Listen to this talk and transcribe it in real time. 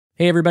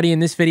Hey everybody, in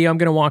this video I'm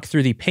going to walk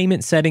through the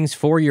payment settings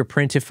for your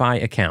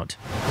Printify account.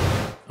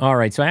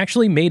 Alright, so I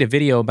actually made a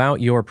video about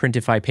your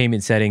Printify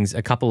payment settings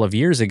a couple of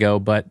years ago,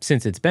 but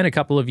since it's been a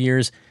couple of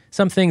years,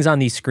 some things on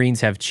these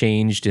screens have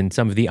changed and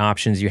some of the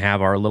options you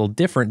have are a little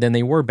different than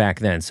they were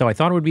back then. So I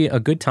thought it would be a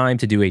good time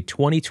to do a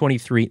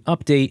 2023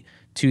 update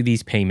to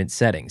these payment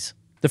settings.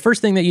 The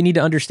first thing that you need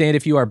to understand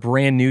if you are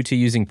brand new to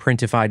using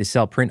Printify to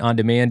sell print on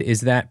demand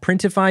is that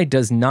Printify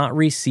does not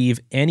receive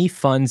any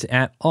funds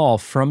at all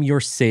from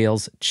your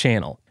sales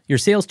channel. Your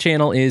sales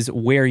channel is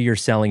where you're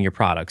selling your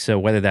products. So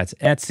whether that's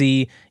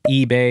Etsy,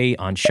 eBay,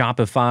 on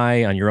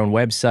Shopify, on your own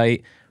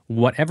website,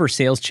 whatever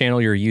sales channel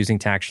you're using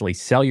to actually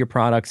sell your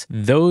products,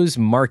 those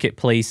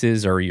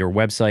marketplaces or your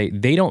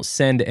website, they don't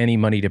send any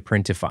money to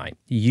Printify.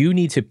 You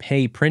need to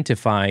pay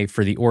Printify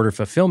for the order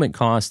fulfillment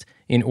cost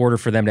in order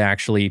for them to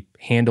actually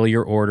handle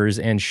your orders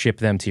and ship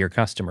them to your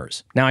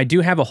customers. Now, I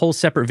do have a whole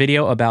separate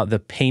video about the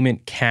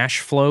payment cash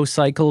flow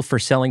cycle for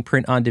selling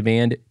print on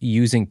demand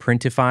using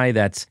Printify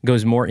that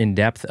goes more in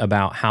depth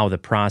about how the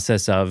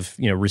process of,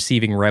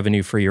 receiving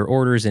revenue for your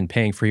orders and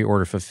paying for your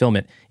order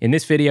fulfillment. In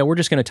this video, we're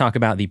just going to talk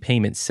about the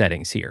payment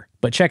settings here.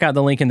 But check out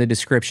the link in the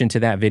description to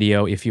that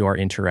video if you are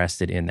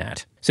interested in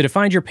that. So to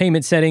find your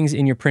payment settings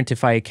in your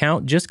Printify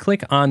account, just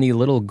click on the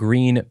little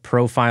green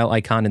profile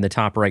icon in the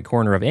top right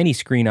corner of any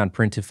screen on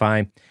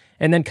Printify,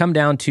 and then come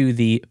down to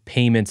the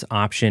payments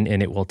option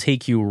and it will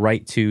take you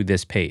right to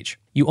this page.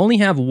 You only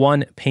have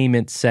one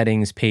payment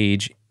settings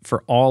page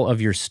for all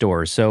of your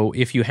stores. So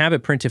if you have a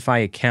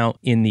Printify account,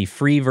 in the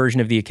free version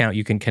of the account,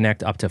 you can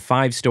connect up to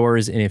 5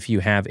 stores. And if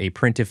you have a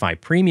Printify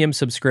premium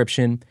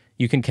subscription,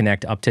 you can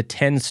connect up to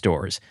 10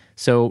 stores.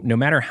 So no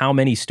matter how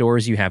many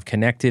stores you have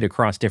connected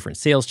across different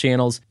sales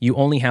channels, you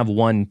only have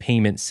one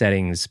payment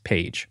settings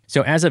page.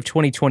 So as of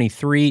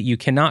 2023, you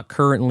cannot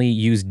currently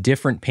use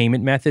different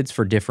payment methods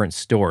for different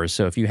stores.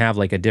 So if you have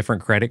like a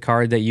different credit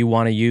card that you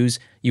want to use,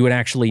 you would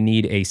actually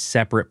need a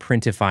separate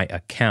Printify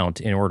account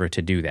in order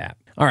to do that.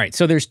 All right,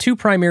 so there's two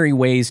primary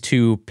ways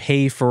to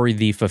pay for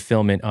the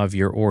fulfillment of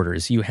your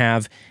orders. You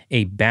have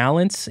a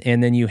balance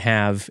and then you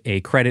have a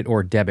credit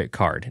or debit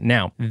card.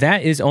 Now,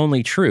 that is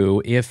only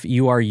true if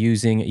you are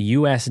using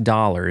US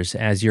dollars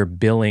as your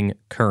billing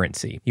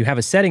currency. You have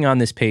a setting on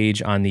this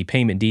page, on the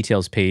payment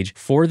details page,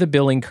 for the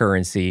billing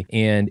currency,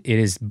 and it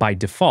is by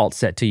default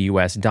set to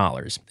US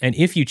dollars. And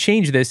if you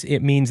change this, it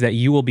means that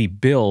you will be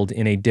billed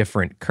in a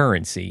different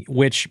currency,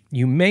 which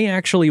you may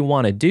actually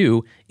want to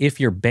do if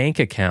your bank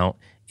account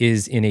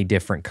is in a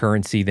different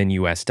currency than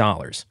US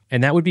dollars.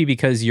 And that would be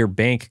because your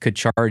bank could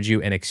charge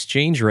you an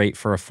exchange rate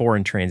for a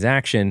foreign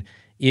transaction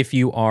if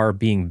you are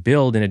being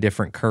billed in a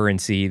different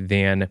currency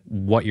than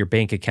what your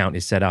bank account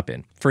is set up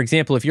in. For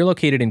example, if you're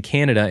located in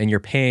Canada and you're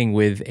paying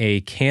with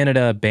a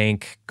Canada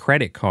bank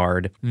credit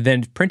card,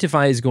 then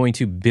Printify is going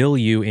to bill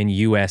you in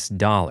US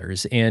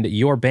dollars, and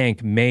your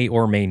bank may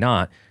or may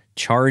not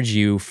charge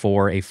you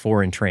for a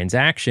foreign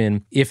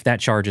transaction if that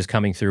charge is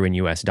coming through in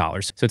US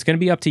dollars. So it's going to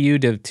be up to you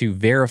to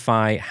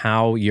verify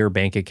how your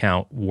bank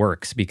account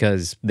works,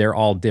 because they're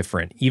all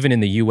different. Even in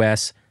the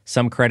US,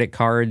 some credit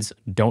cards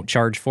don't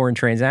charge foreign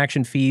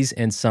transaction fees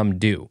and some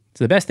do.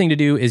 So the best thing to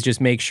do is just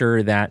make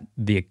sure that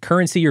the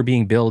currency you're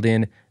being billed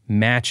in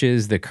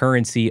matches the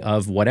currency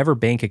of whatever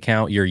bank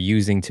account you're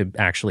using to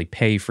actually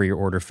pay for your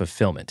order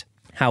fulfillment.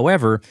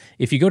 However,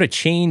 if you go to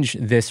change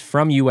this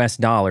from US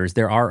dollars,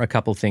 there are a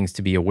couple things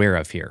to be aware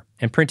of here.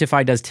 And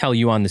Printify does tell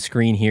you on the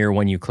screen here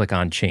when you click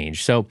on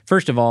change. So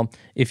first of all,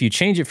 if you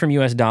change it from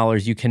US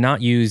dollars, you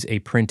cannot use a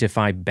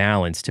Printify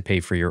balance to pay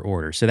for your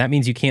order. So that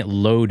means you can't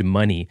load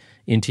money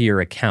into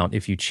your account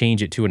if you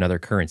change it to another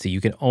currency.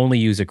 You can only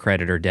use a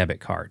credit or debit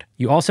card.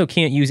 You also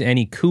can't use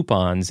any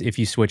coupons if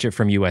you switch it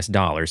from US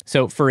dollars.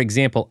 So for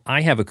example,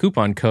 I have a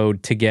coupon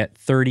code to get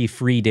 30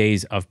 free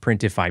days of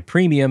Printify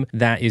Premium.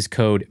 That is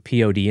code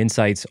POD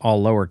Insights,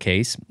 all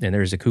lowercase. And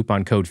there's a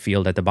coupon code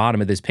field at the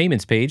bottom of this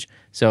payments page.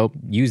 So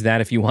use that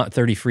if you want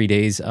 30 free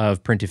days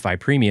of Printify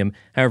Premium.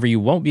 However, you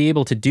won't be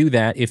able to do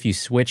that if you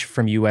switch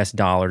from US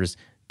dollars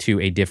to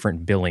a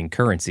different billing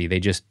currency. They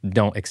just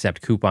don't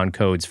accept coupon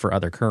codes for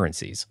other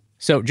currencies.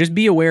 So just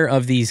be aware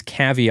of these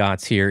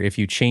caveats here if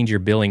you change your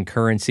billing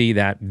currency,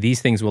 that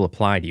these things will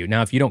apply to you.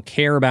 Now, if you don't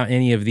care about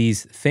any of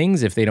these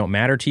things, if they don't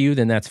matter to you,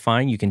 then that's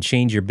fine. You can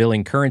change your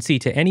billing currency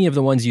to any of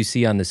the ones you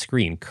see on the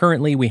screen.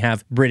 Currently, we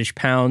have British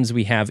pounds,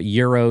 we have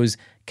euros,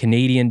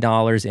 Canadian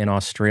dollars, and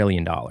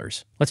Australian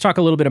dollars. Let's talk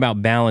a little bit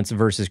about balance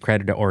versus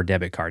credit or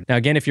debit card. Now,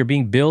 again, if you're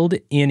being billed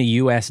in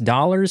US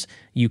dollars,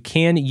 you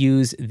can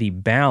use the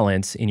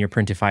balance in your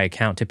Printify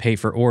account to pay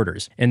for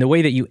orders. And the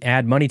way that you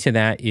add money to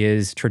that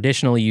is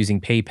traditionally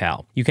using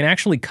PayPal. You can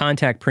actually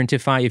contact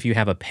Printify if you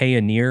have a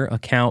Payoneer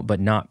account but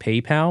not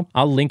PayPal.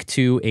 I'll link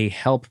to a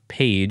help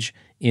page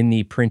in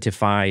the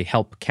Printify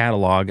help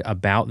catalog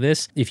about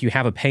this. If you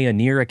have a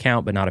Payoneer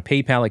account but not a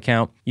PayPal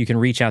account, you can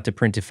reach out to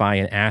Printify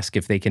and ask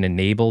if they can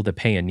enable the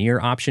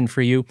Payoneer option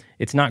for you.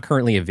 It's not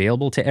currently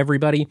available to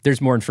everybody.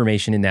 There's more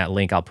information in that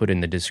link I'll put in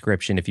the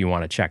description if you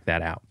want to check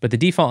that out. But the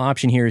default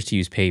option here is to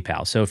use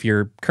PayPal. So if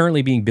you're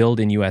currently being billed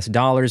in US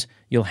dollars,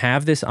 you'll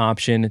have this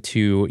option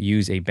to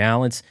use a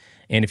balance.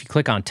 And if you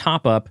click on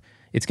Top Up,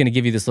 it's going to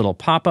give you this little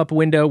pop-up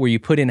window where you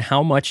put in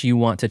how much you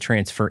want to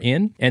transfer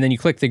in, and then you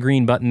click the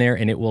green button there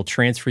and it will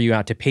transfer you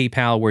out to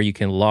PayPal where you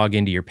can log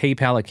into your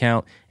PayPal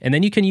account, and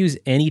then you can use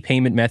any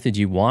payment method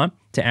you want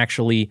to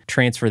actually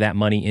transfer that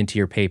money into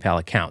your PayPal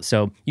account.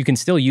 So you can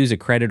still use a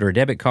credit or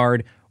debit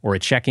card or a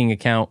checking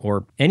account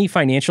or any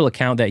financial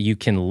account that you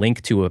can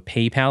link to a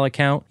PayPal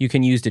account, you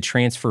can use to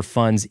transfer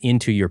funds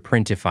into your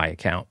Printify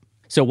account.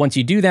 So once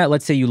you do that,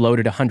 let's say you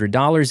loaded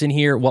 $100 in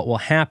here, what will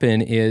happen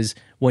is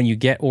when you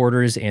get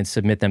orders and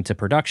submit them to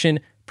production,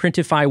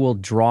 Printify will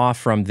draw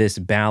from this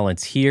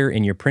balance here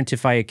in your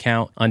Printify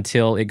account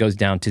until it goes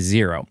down to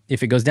zero.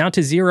 If it goes down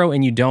to zero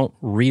and you don't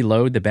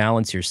reload the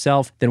balance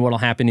yourself, then what'll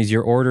happen is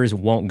your orders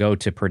won't go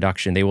to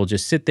production. They will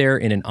just sit there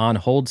in an on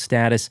hold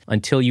status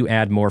until you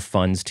add more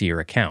funds to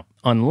your account,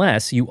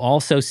 unless you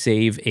also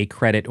save a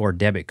credit or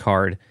debit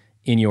card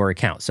in your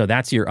account. So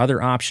that's your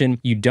other option.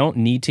 You don't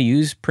need to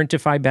use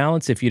Printify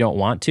balance if you don't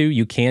want to.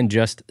 You can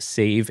just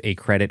save a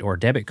credit or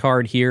debit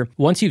card here.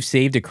 Once you've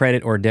saved a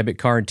credit or debit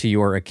card to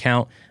your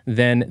account,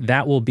 then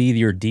that will be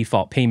your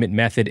default payment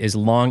method as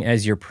long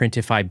as your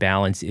Printify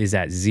balance is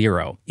at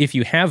zero. If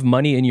you have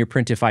money in your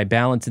Printify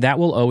balance, that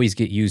will always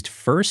get used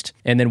first.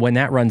 And then when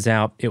that runs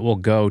out, it will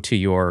go to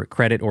your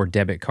credit or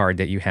debit card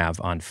that you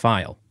have on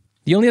file.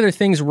 The only other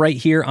things right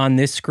here on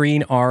this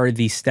screen are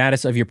the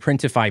status of your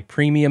Printify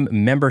Premium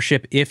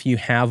membership if you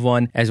have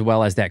one, as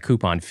well as that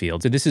coupon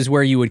field. So this is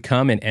where you would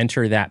come and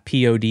enter that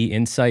POD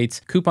Insights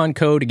coupon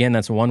code. Again,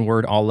 that's one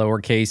word, all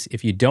lowercase.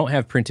 If you don't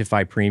have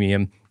Printify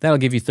Premium, that'll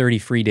give you 30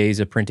 free days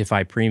of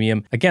Printify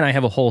Premium. Again, I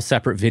have a whole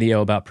separate video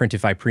about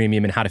Printify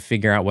Premium and how to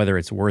figure out whether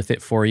it's worth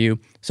it for you.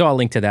 So I'll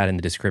link to that in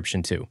the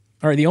description too.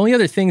 All right, the only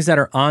other things that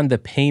are on the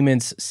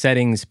payments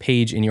settings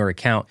page in your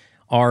account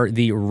are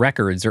the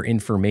records or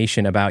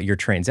information about your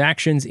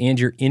transactions and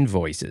your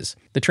invoices.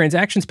 The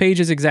transactions page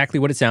is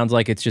exactly what it sounds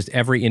like. It's just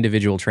every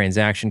individual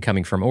transaction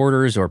coming from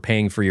orders or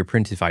paying for your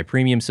Printify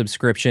Premium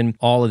subscription.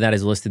 All of that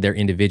is listed there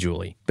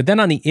individually. But then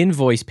on the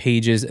invoice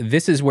pages,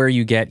 this is where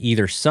you get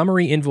either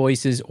summary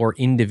invoices or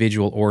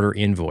individual order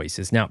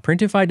invoices. Now,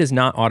 Printify does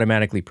not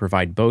automatically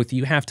provide both.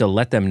 You have to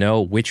let them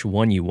know which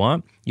one you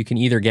want. You can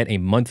either get a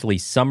monthly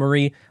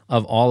summary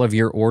of all of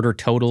your order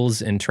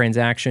totals and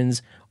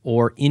transactions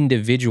or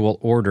individual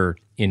order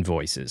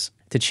invoices.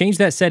 To change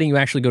that setting, you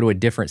actually go to a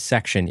different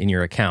section in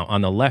your account. On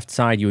the left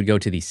side, you would go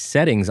to the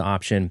settings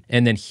option.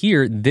 And then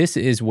here, this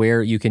is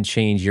where you can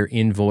change your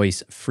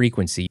invoice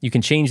frequency. You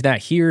can change that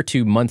here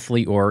to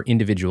monthly or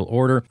individual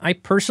order. I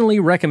personally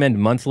recommend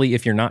monthly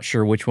if you're not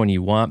sure which one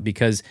you want,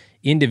 because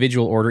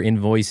individual order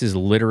invoices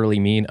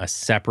literally mean a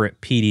separate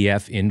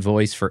PDF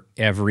invoice for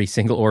every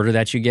single order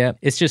that you get.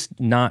 It's just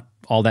not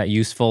all that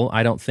useful,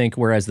 I don't think,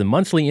 whereas the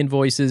monthly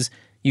invoices,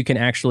 you can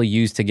actually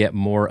use to get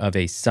more of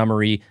a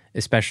summary,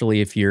 especially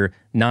if you're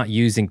not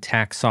using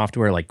tax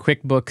software like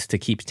QuickBooks to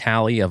keep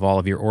tally of all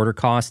of your order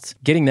costs.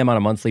 Getting them on a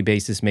monthly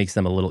basis makes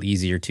them a little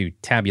easier to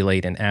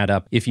tabulate and add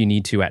up if you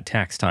need to at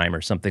tax time or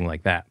something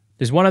like that.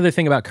 There's one other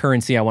thing about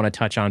currency I want to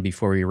touch on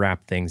before we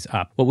wrap things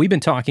up. What we've been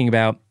talking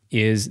about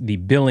is the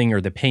billing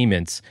or the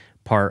payments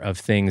part of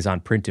things on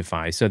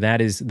Printify. So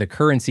that is the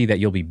currency that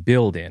you'll be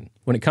billed in.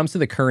 When it comes to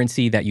the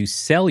currency that you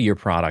sell your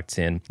products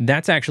in,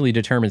 that's actually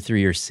determined through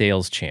your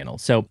sales channel.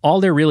 So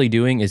all they're really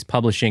doing is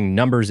publishing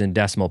numbers and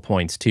decimal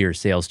points to your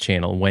sales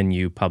channel when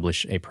you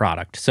publish a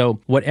product. So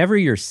whatever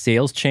your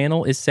sales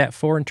channel is set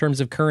for in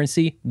terms of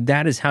currency,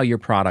 that is how your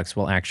products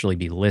will actually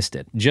be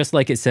listed. Just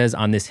like it says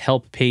on this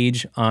help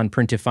page on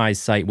Printify's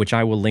site, which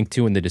I will link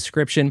to in the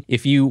description,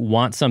 if you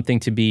want something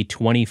to be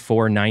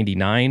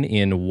 $24.99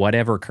 in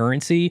whatever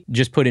currency,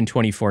 just put in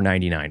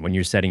 $24.99 when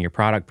you're setting your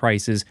product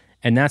prices.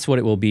 And that's what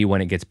it will be when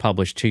it gets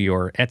published to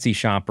your Etsy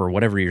shop or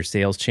whatever your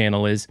sales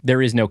channel is.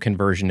 There is no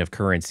conversion of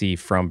currency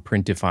from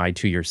Printify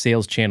to your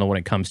sales channel when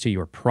it comes to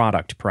your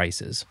product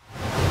prices.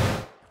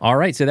 All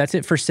right, so that's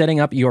it for setting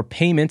up your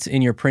payments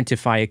in your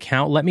Printify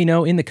account. Let me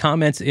know in the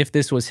comments if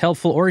this was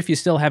helpful or if you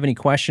still have any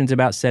questions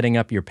about setting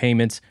up your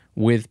payments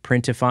with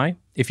Printify.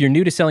 If you're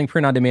new to selling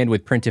print on demand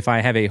with Printify,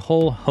 I have a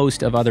whole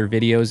host of other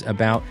videos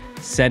about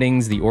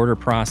settings, the order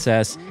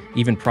process,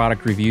 even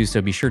product reviews,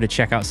 so be sure to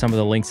check out some of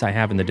the links I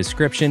have in the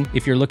description.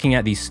 If you're looking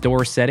at the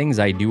store settings,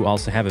 I do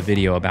also have a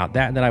video about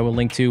that I will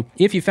link to.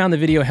 If you found the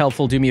video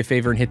helpful, do me a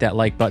favor and hit that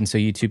like button so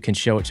YouTube can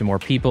show it to more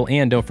people,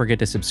 and don't forget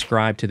to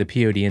subscribe to the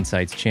POD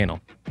Insights channel.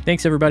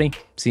 Thanks everybody,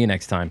 see you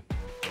next time.